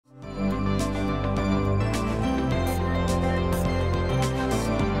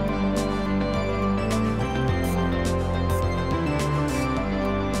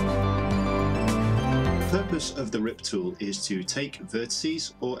purpose of the rip tool is to take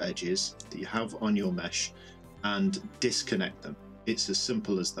vertices or edges that you have on your mesh and disconnect them. It's as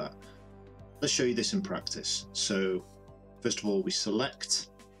simple as that. Let's show you this in practice. So first of all, we select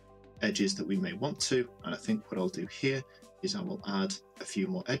edges that we may want to, and I think what I'll do here is I will add a few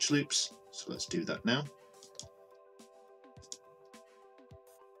more edge loops. So let's do that now.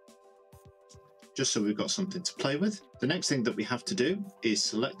 Just so we've got something to play with. The next thing that we have to do is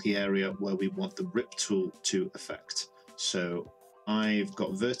select the area where we want the rip tool to affect. So I've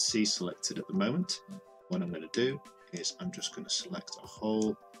got vertices selected at the moment. What I'm going to do is I'm just going to select a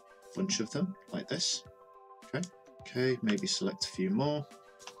whole bunch of them like this. Okay, maybe select a few more.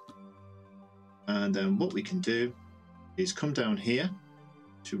 And then what we can do is come down here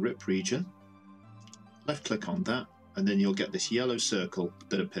to rip region, left click on that, and then you'll get this yellow circle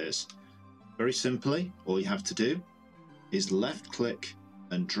that appears. Very simply, all you have to do is left click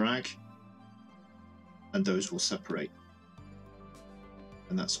and drag, and those will separate.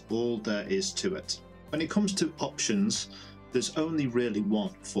 And that's all there is to it. When it comes to options, there's only really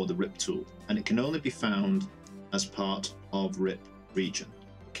one for the rip tool, and it can only be found as part of rip region.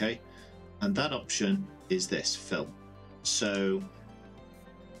 Okay, and that option is this fill. So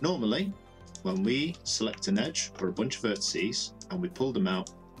normally when we select an edge or a bunch of vertices and we pull them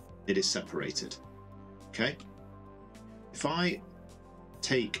out, it is separated. Okay, if I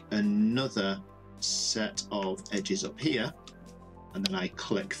take another set of edges up here and then I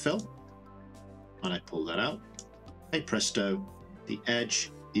click fill and I pull that out, hey presto, the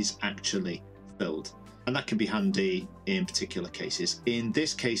edge is actually filled. And that can be handy in particular cases. In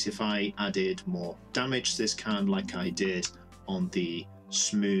this case, if I added more damage to this can like I did on the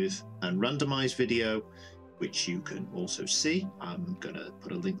smooth and randomized video, which you can also see, I'm going to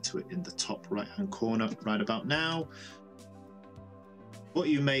put a link to it in the top right hand corner right about now. What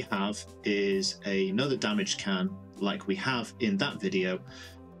you may have is another damaged can like we have in that video,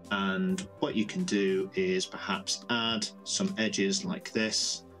 and what you can do is perhaps add some edges like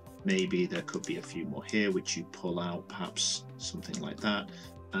this. Maybe there could be a few more here which you pull out, perhaps something like that,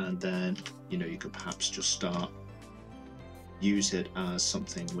 and then you could perhaps just start use it as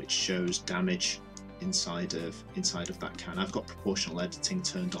something which shows damage inside of that can. I've got proportional editing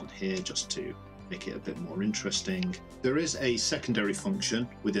turned on here just to make it a bit more interesting. There is a secondary function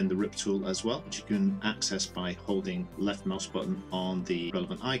within the rip tool as well, which you can access by holding left mouse button on the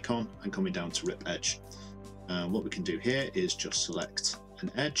relevant icon and coming down to rip edge. What we can do here is just select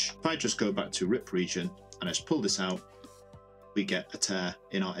an edge. If I just go back to rip region and I just pull this out, we get a tear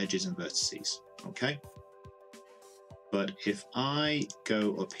in our edges and vertices. Okay, but if I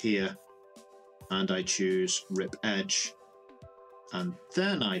go up here and I choose rip edge and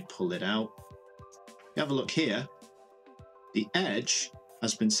then I pull it out, you have a look here, the edge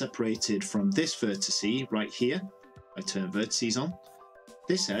has been separated from this vertice right here. I turn vertices on,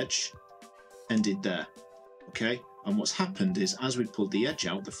 this edge ended there. Okay, and what's happened is as we pulled the edge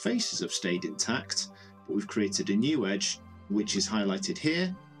out, the faces have stayed intact, but we've created a new edge which is highlighted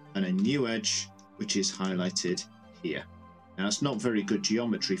here and a new edge which is highlighted here. Now it's not very good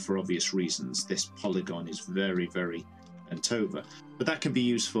geometry for obvious reasons. This polygon is very bent over, but that can be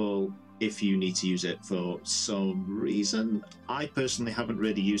useful if you need to use it for some reason. I personally haven't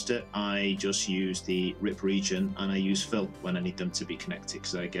really used it. I just use the rip region and I use fill when I need them to be connected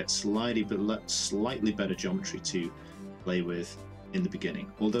because I get slightly better geometry to play with in the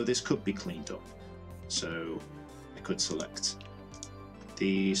beginning, although this could be cleaned up. So I could select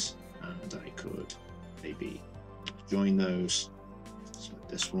these and I could maybe join those. Select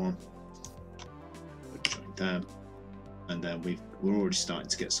this one, join them, and then we're already starting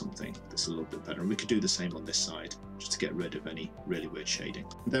to get something that's a little bit better. And we could do the same on this side just to get rid of any really weird shading.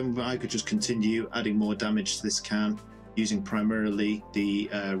 Then I could just continue adding more damage to this can using primarily the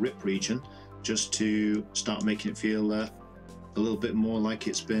rip region just to start making it feel a little bit more like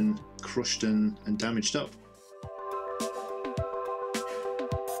it's been crushed and damaged up.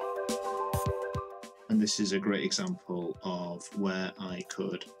 And this is a great example of where I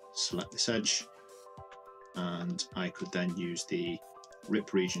could select this edge and I could then use the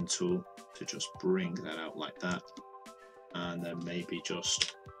rip region tool to just bring that out like that, and then maybe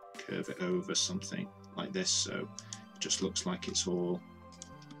just curve it over something like this so it just looks like it's all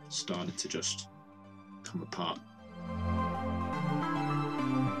started to just come apart.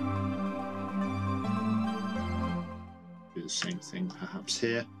 Do the same thing perhaps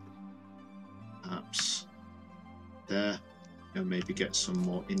here, perhaps there, and maybe get some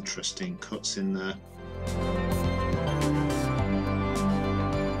more interesting cuts in there.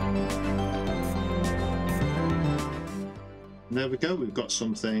 And there we go. We've got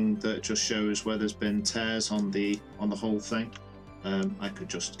something that just shows where there's been tears on the whole thing. I could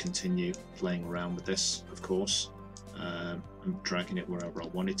just continue playing around with this, of course. I'm dragging it wherever I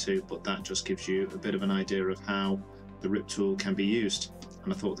wanted to, but that just gives you a bit of an idea of how the rip tool can be used.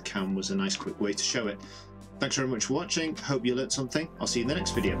 And I thought the cam was a nice quick way to show it. Thanks very much for watching. Hope you learnt something. I'll see you in the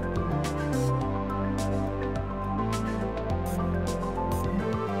next video.